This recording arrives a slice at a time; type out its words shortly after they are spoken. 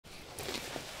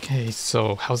Hey,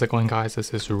 so how's it going, guys?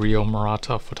 This is Ryo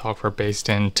Murata, photographer based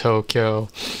in Tokyo.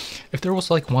 If there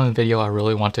was like one video I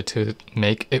really wanted to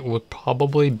make, it would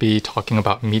probably be talking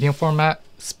about medium format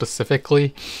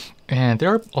specifically. And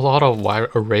there are a lot of wide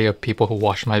array of people who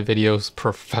watch my videos,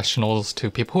 professionals to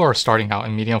people who are starting out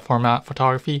in medium format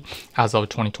photography as of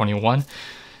 2021.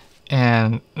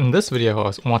 And in this video,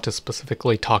 I want to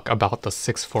specifically talk about the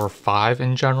 645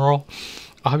 in general.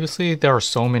 Obviously, there are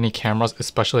so many cameras,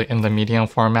 especially in the medium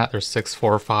format. There's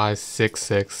 645,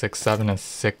 66, 67, and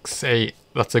 68.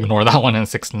 Let's ignore that one, and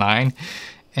 69.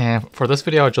 And for this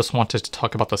video, I just wanted to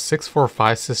talk about the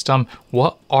 645 system.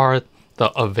 What are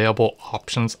the available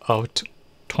options of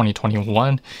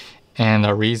 2021 and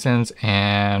the reasons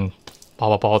and blah,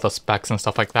 blah, blah, the specs and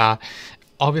stuff like that.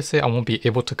 Obviously, I won't be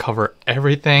able to cover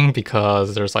everything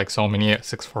because there's like so many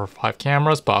 645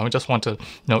 cameras, but I just want to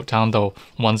note down the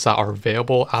ones that are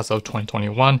available as of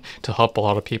 2021 to help a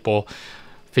lot of people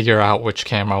figure out which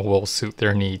camera will suit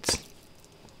their needs.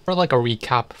 For like a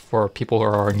recap for people who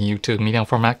are new to medium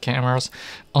format cameras,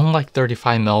 unlike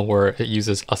 35mm where it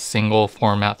uses a single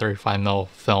format 35mm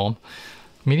film,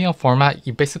 medium format,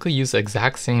 you basically use the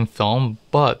exact same film,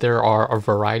 but there are a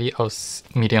variety of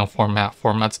medium format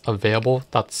formats available.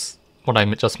 That's what I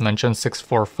just mentioned: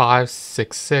 645,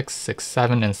 66,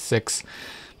 67, and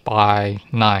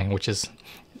 6:9, which is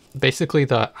basically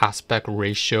the aspect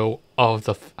ratio of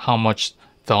the how much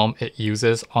film it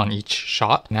uses on each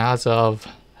shot. And as of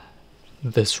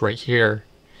this right here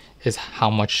is how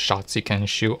much shots you can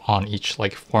shoot on each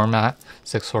like format.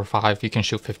 645 you can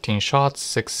shoot 15 shots,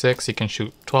 66 you can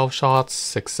shoot 12 shots,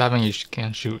 67 you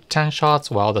can shoot 10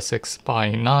 shots, while the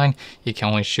 6:9 you can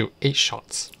only shoot 8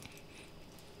 shots.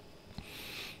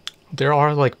 There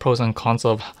are like pros and cons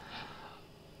of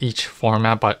each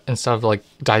format, but instead of like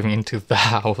diving into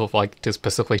that, I would like to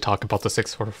specifically talk about the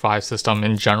 645 system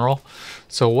in general.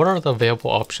 So what are the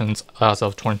available options as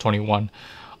of 2021?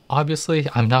 Obviously,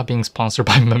 I'm not being sponsored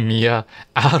by Mamiya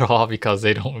at all because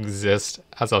they don't exist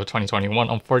as of 2021,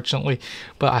 unfortunately.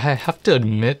 But I have to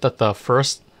admit that the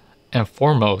first and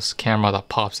foremost camera that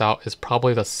pops out is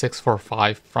probably the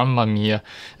 645 from Mamiya,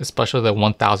 especially the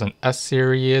 1000S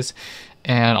series.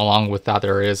 And along with that,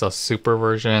 there is a super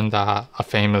version that a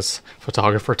famous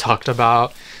photographer talked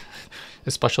about,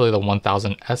 especially the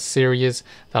 1000S series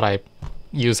that I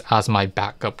use as my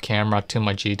backup camera to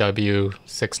my GW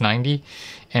 690,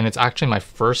 and it's actually my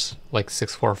first like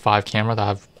 645 camera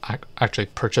that I've actually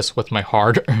purchased with my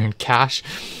hard-earned cash.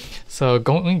 So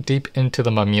going deep into the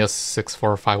Mamiya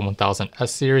 645 1000S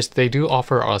series, they do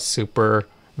offer a super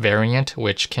variant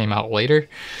which came out later,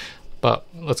 but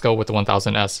let's go with the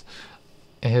 1000S.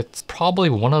 It's probably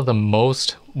one of the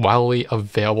most widely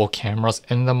available cameras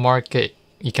in the market.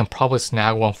 You can probably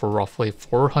snag one for roughly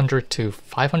 $400 to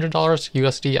 $500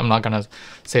 USD. I'm not gonna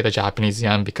say the Japanese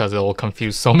yen because it will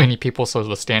confuse so many people, so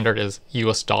the standard is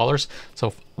US dollars.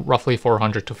 So roughly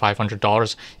 $400 to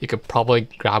 $500. You could probably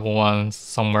grab one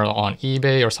somewhere on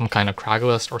eBay or some kind of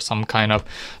Craigslist or some kind of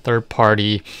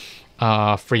third-party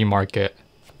free market.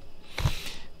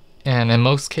 And in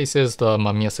most cases, the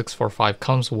Mamiya 645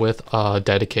 comes with a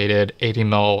dedicated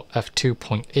 80mm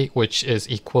f2.8, which is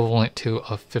equivalent to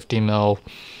a 50mm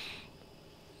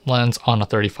lens on a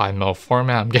 35mm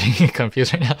format. I'm getting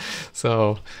confused right now.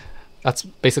 So that's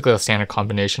basically a standard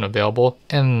combination available.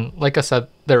 And like I said,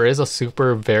 there is a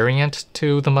super variant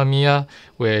to the Mamiya,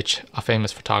 which a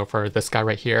famous photographer, this guy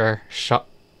right here, shot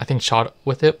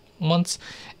with it once.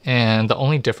 And the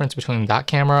only difference between that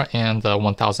camera and the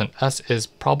 1000S is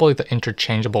probably the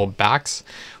interchangeable backs,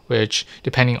 which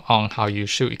depending on how you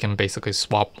shoot, you can basically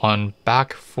swap one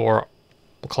back for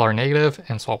color negative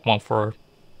and swap one for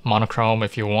monochrome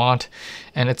if you want.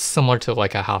 And it's similar to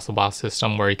like a Hasselblad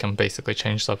system where you can basically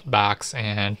change the backs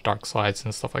and dark slides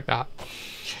and stuff like that.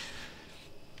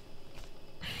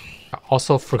 I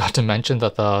also forgot to mention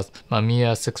that the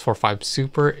Mamiya 645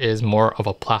 Super is more of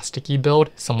a plasticky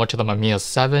build, similar to the Mamiya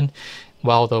 7,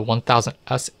 while the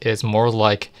 1000S is more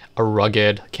like a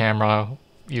rugged camera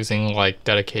using like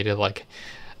dedicated like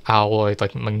alloy,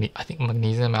 like I think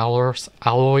magnesium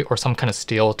alloy or some kind of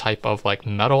steel type of like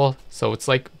metal. So it's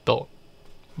like built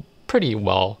pretty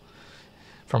well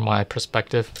from my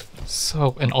perspective.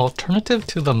 So an alternative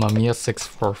to the Mamiya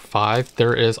 645,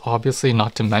 there is obviously,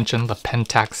 not to mention, the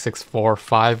Pentax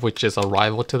 645, which is a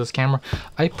rival to this camera.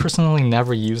 I personally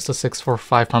never used the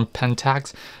 645 from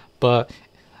Pentax, but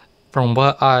from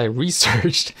what I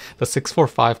researched, the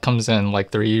 645 comes in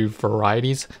like 3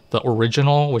 varieties. The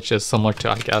original, which is similar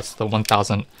to, I guess, the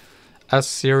 1000S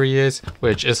series,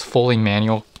 which is fully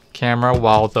manual camera,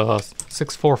 while the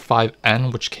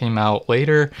 645N, which came out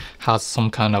later, has some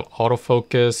kind of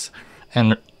autofocus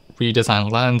and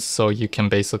redesigned lens, so you can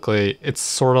basically, it's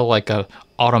sort of like a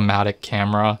automatic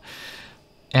camera.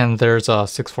 And there's a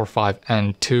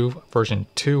 645N2 version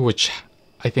 2, which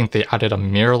I think they added a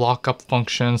mirror lockup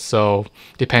function, so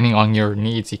depending on your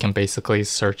needs, you can basically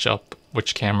search up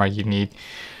which camera you need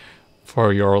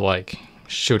for your like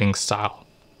shooting style.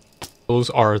 Those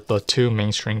are the two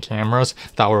mainstream cameras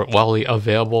that were widely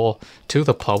available to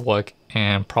the public,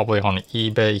 and probably on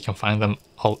eBay you can find them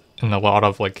out in a lot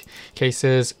of like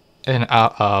cases, and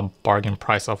at a bargain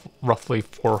price of roughly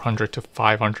 $400 to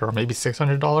 $500 or maybe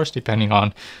 $600 depending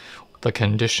on the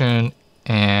condition,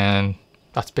 and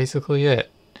that's basically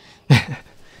it.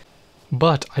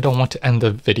 But I don't want to end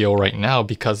the video right now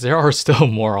because there are still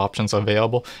more options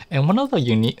available, and one of the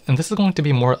unique, and this is going to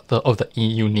be more of the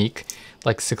unique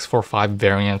like 645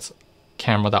 variants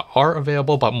camera that are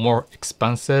available but more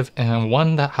expensive, and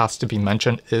one that has to be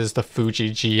mentioned is the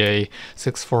Fuji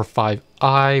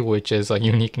GA645i, which is a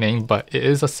unique name, but it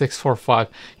is a 645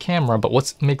 camera. But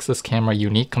what makes this camera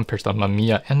unique compared to the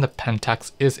Mamiya and the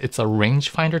Pentax is it's a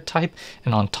rangefinder type,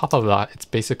 and on top of that, it's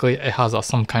basically, it has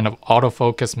some kind of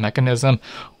autofocus mechanism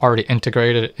already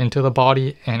integrated into the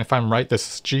body. And if I'm right,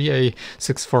 this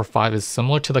GA645 is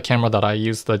similar to the camera that I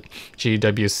use, the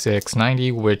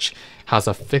GW690, which has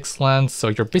a fixed lens, so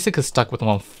you're basically stuck with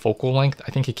one focal length.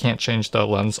 I think you can't change the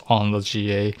lens on the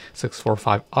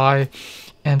GA645i.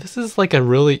 And this is like a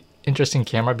really interesting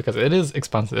camera because it is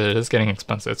expensive. It is getting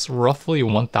expensive. It's roughly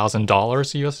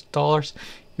 $1,000 US dollars,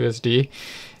 USD.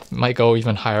 It might go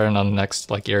even higher in the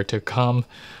next like year to come.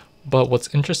 But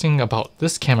what's interesting about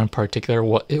this camera in particular,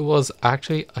 it was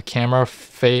actually a camera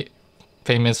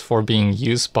famous for being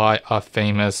used by a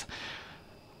famous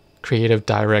creative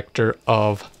director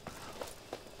of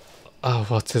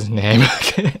what's his name?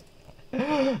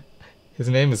 His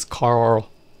name is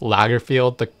Karl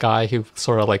Lagerfeld, the guy who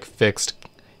sort of like fixed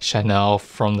Chanel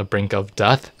from the brink of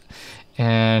death.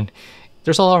 And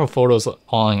there's a lot of photos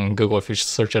on Google if you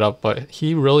search it up, but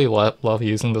he really loved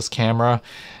using this camera,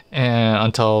 and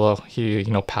until he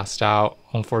passed out,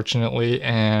 unfortunately.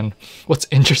 And what's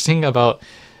interesting about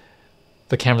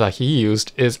the camera that he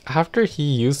used is after he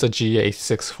used the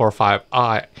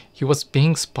GA645i, he was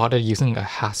being spotted using a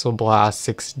Hasselblad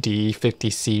 6D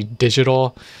 50C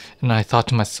digital, and I thought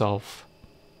to myself,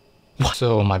 what?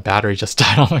 So my battery just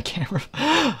died on my camera.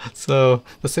 So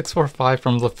the 645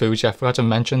 from the Fuji, I forgot to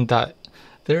mention that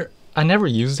I never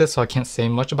used it, so I can't say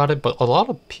much about it, but a lot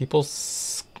of people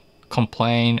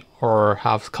complain or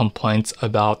have complaints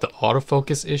about the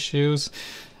autofocus issues.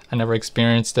 I never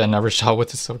experienced it, I never shot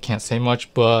with it, so I can't say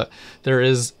much, but there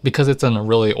is, because it's in a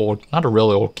really old, not a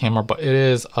really old camera, but it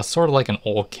is a sort of like an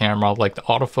old camera, like the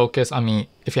autofocus, I mean,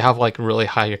 if you have like really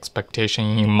high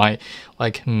expectation, you might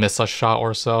like miss a shot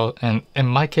or so. And in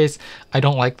my case, I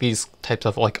don't like these types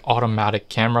of like automatic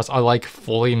cameras. I like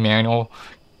fully manual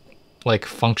like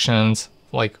functions,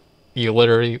 like you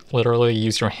literally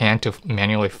use your hand to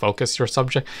manually focus your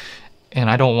subject. And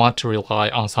I don't want to rely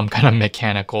on some kind of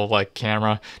mechanical like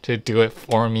camera to do it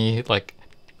for me, like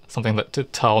something that to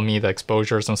tell me the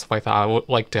exposures and stuff like that. I would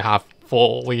like to have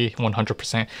fully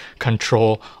 100%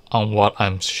 control on what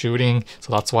I'm shooting.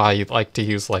 So that's why I like to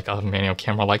use like a manual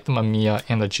camera like the Mamiya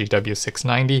and the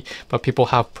GW690, but people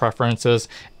have preferences.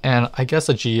 And I guess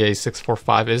the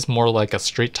GA645 is more like a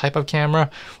street type of camera,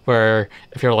 where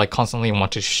if you're like constantly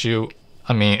want to shoot,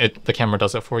 I mean, the camera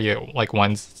does it for you, like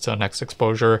when's the next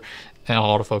exposure, and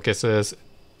autofocus is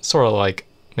sort of like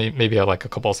maybe like a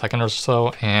couple of seconds or so,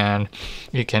 and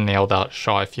you can nail that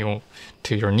shot if you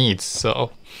to your needs.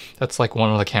 So that's like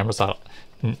one of the cameras that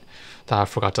I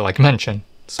forgot to like mention.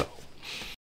 So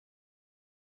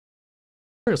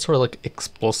it's sort of like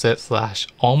explosive slash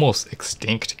almost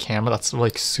extinct camera that's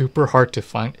like super hard to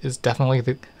find is definitely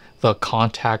the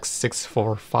Contax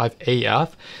 645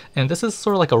 AF, and this is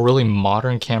sort of like a really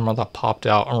modern camera that popped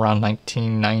out around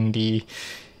 1990,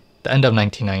 the end of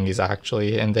 1990s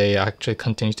actually, and they actually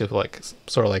continue to like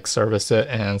sort of like service it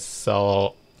and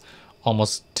sell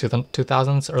almost to the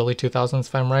 2000s, early 2000s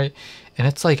if I'm right. And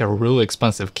it's like a really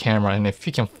expensive camera, and if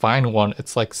you can find one,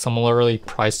 it's like similarly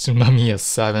priced to Mamiya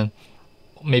 7,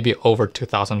 maybe over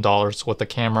 $2,000 with the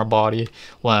camera body,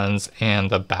 lens,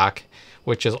 and the back,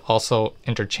 which is also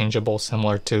interchangeable,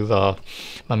 similar to the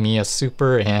Mamiya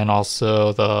Super and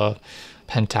also the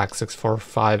Pentax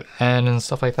 645N and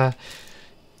stuff like that.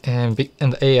 And the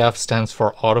AF stands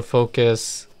for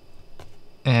autofocus,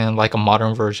 and like a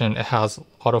modern version, it has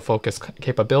autofocus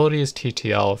capabilities,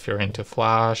 TTL if you're into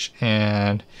flash,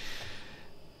 and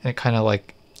it kind of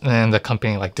like, and the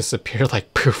company like disappeared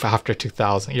like poof after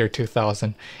year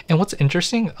 2000. And what's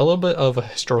interesting, a little bit of a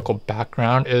historical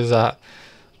background, is that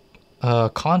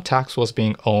Contax was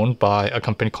being owned by a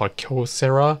company called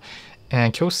Kyocera,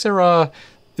 and Kyocera,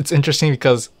 it's interesting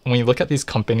because when you look at these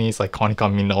companies like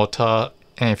Konica Minolta,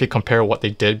 and if you compare what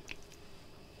they did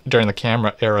during the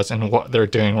camera eras and what they're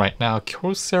doing right now,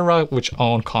 Kyocera, which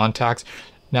own Contax,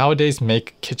 nowadays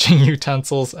make kitchen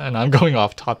utensils, and I'm going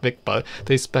off topic, but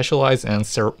they specialize in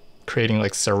creating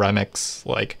like ceramics,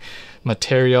 like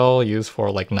material used for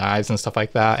like knives and stuff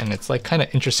like that. And it's like kind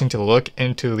of interesting to look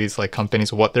into these like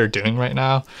companies, what they're doing right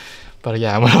now. But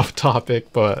yeah, I went off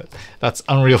topic, but that's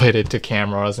unrelated to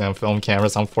cameras and film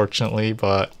cameras, unfortunately,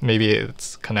 but maybe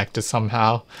it's connected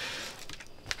somehow.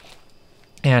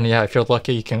 And yeah, if you're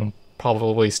lucky, you can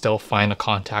probably still find a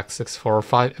Contax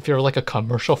 645. If you're like a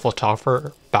commercial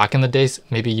photographer back in the days,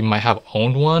 maybe you might have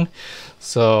owned one.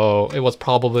 So it was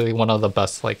probably one of the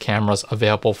best like cameras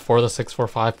available for the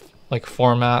 645 like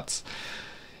formats.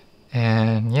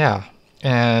 And yeah,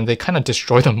 and they kind of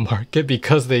destroy the market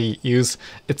because they use,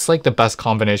 it's like the best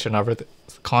combination of the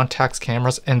Contax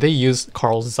cameras, and they use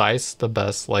Carl Zeiss, the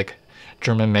best like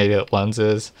German made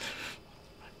lenses,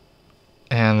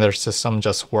 and their system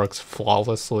just works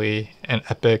flawlessly and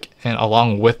epic. And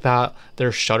along with that,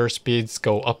 their shutter speeds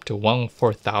go up to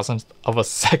 1/4000th of a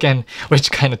second,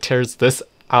 which kind of tears this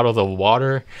out of the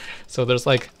water. So there's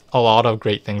like a lot of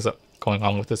great things going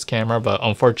on with this camera, but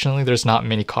unfortunately there's not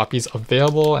many copies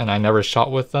available, and I never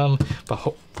shot with them. But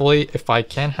hopefully, if I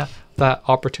can have that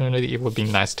opportunity, it would be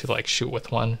nice to like shoot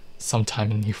with one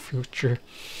sometime in the future.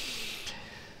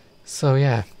 So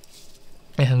yeah.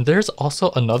 And there's also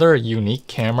another unique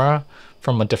camera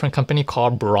from a different company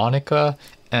called Bronica,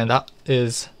 and that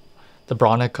is the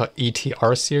Bronica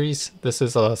ETR series. This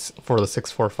is for the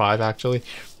 645 actually.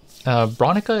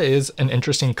 Bronica is an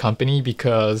interesting company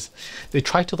because they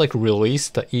tried to like release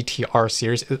the ETR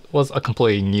series. It was a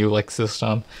completely new like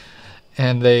system,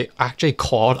 and they actually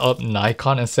called up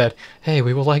Nikon and said, hey,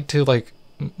 we would like to like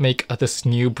make this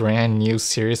brand new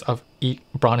series of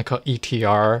Bronica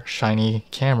ETR shiny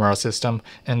camera system.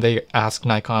 And they asked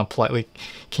Nikon politely,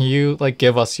 can you like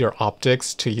give us your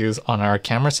optics to use on our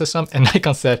camera system? And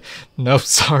Nikon said, no,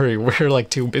 sorry, we're like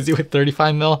too busy with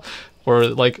 35mm. We're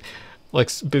like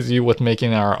busy with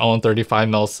making our own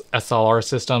 35mm SLR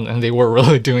system. And they were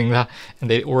really doing that,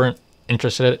 and they weren't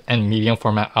interested in medium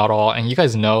format at all. And you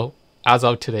guys know, as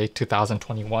of today,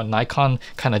 2021, Nikon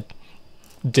kind of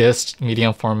dissed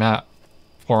medium format,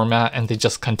 and they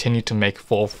just continue to make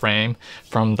full frame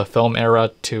from the film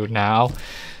era to now.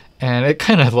 And it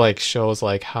kind of like shows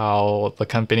like how the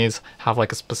companies have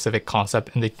like a specific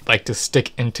concept and they like to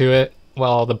stick into it.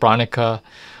 Well, the Bronica,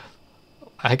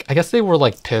 I guess they were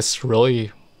like pissed,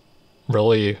 really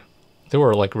they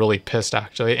were like really pissed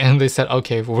actually, and they said,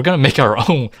 okay, we're gonna make our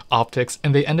own optics.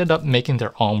 And they ended up making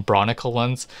their own Bronica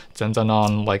lens,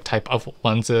 Zenzanon like type of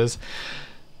lenses,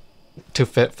 to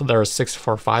fit for their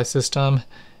 645 system.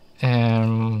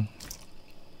 And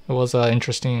it was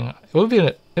interesting. It would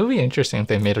be interesting if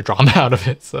they made a drama out of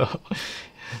it.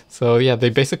 So yeah, they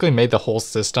basically made the whole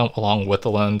system along with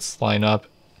the lens lineup.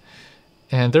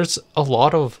 And there's a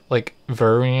lot of like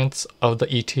variants of the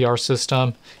ETR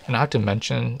system, and I have to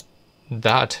mention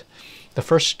that the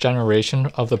first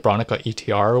generation of the Bronica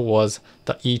ETR was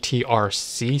the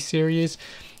ETR-C series,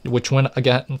 which went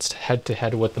against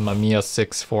head-to-head with the Mamiya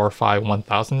 645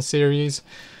 1000 series.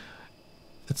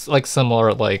 It's like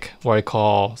similar, like what I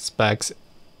call specs.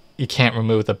 You can't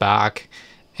remove the back,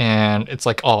 and it's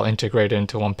like all integrated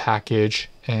into one package.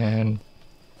 And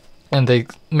they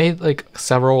made like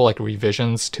several like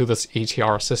revisions to this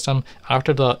ETR system.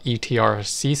 After the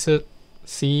ETR-C,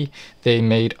 they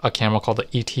made a camera called the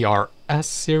ETR-S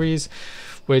series,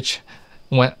 which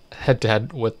went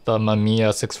head-to-head with the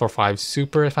Mamiya 645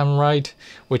 Super, if I'm right,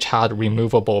 which had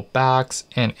removable backs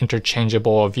and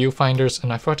interchangeable viewfinders.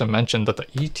 And I forgot to mention that the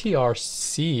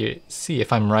ETR-C,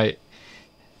 if I'm right,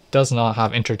 does not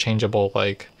have interchangeable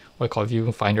like what I call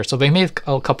viewfinder. So they made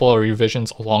a couple of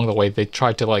revisions along the way. They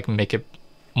tried to like make it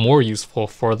more useful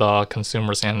for the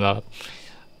consumers and the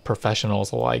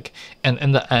professionals alike. And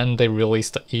in the end, they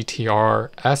released the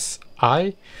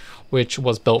ETR-SI, which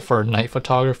was built for night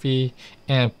photography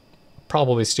and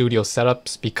probably studio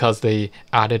setups, because they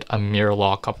added a mirror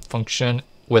lockup function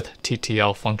with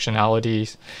TTL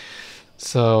functionalities.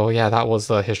 So yeah, that was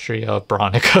the history of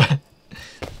Bronica.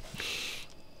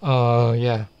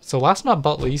 Yeah. So last but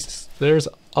not least, there's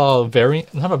a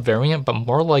variant, not a variant, but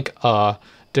more like a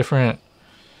different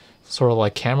sort of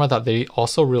like camera that they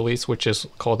also released, which is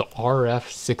called the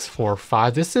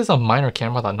RF645. This is a minor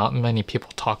camera that not many people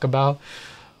talk about.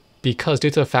 because due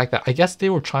to the fact that I guess they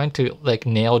were trying to like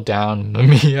nail down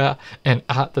Mamiya, and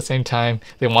at the same time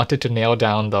they wanted to nail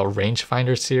down the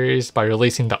rangefinder series by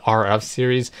releasing the RF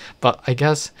series, but I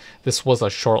guess this was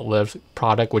a short-lived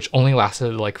product which only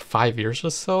lasted like 5 years or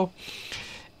so.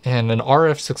 And an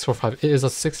RF 645 is a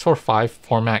 645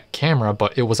 format camera,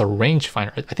 but it was a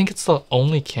rangefinder. I think it's the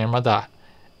only camera that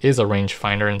is a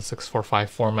rangefinder in 645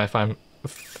 format.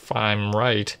 If I'm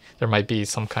right, there might be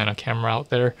some kind of camera out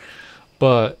there,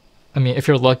 but I mean, if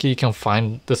you're lucky, you can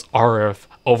find this RF,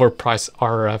 overpriced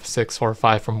RF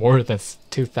 645 for more than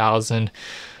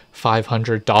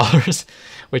 $2,500,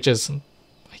 which is,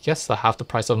 I guess, the half the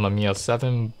price of Mamiya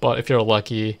 7. But if you're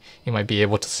lucky, you might be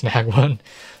able to snag one.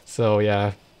 So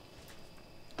yeah.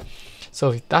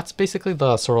 So that's basically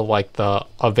the sort of like the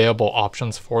available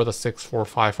options for the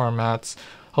 645 formats.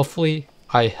 Hopefully,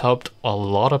 I helped a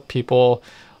lot of people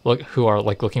who are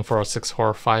like looking for a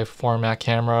 645 format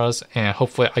cameras, and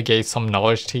hopefully I gave some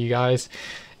knowledge to you guys.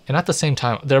 And at the same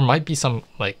time, there might be some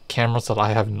like cameras that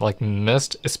I have like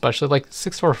missed, especially like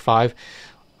 645.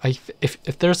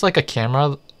 If there's like a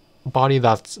camera body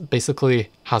that's basically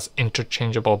has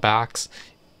interchangeable backs,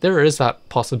 there is that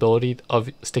possibility of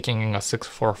sticking a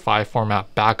 645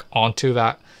 format back onto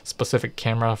that specific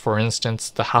camera. For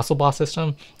instance, the Hasselblad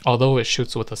system, although it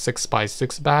shoots with a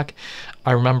 6x6 back,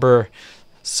 I remember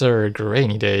Sir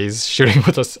Grainy days shooting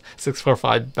with a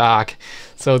 645 back.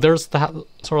 So there's that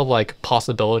sort of like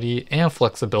possibility and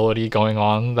flexibility going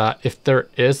on, that if there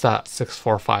is that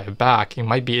 645 back, you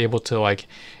might be able to like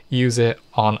use it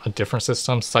on a different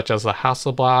system such as the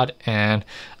Hasselblad, and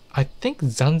I think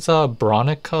Zenza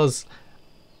Bronica's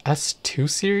S2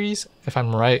 series, if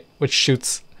I'm right, which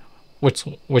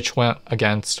went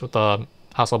against the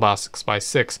Hasselblad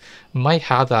 6x6, might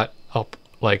have that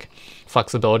like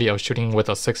flexibility of shooting with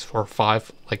a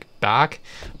 645 like back,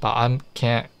 but I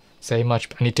can't say much.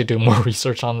 I need to do more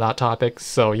research on that topic.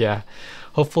 So yeah,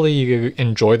 hopefully you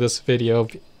enjoy this video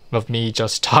of me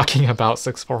just talking about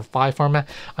 645 format.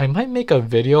 I might make a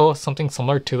video something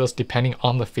similar to this depending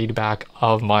on the feedback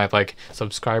of my like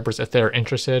subscribers, if they're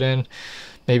interested in.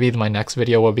 Maybe my next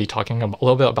video will be talking a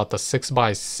little bit about the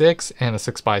 6x6 and the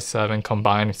 6x7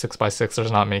 combined. 6x6,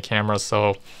 there's not many cameras,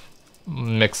 so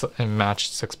mix and match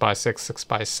 6x6,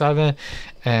 6x7,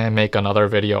 and make another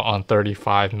video on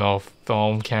 35mm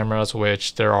film cameras,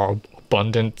 which there are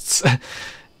abundance.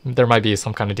 There might be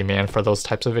some kind of demand for those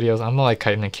types of videos. I'm like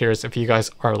kind of curious if you guys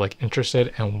are like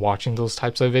interested in watching those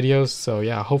types of videos. So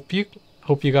yeah, hope you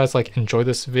guys like enjoy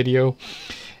this video.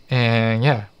 And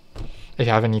yeah, if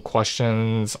you have any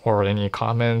questions or any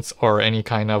comments or any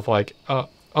kind of like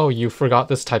oh, you forgot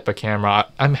this type of camera,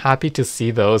 I'm happy to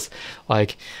see those,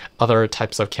 like other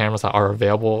types of cameras that are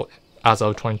available as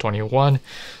of 2021.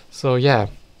 So yeah,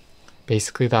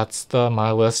 basically that's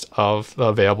my list of the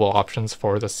available options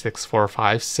for the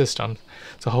 645 system.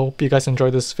 So hope you guys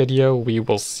enjoyed this video. We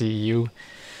will see you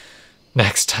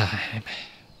next time.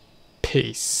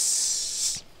 Peace.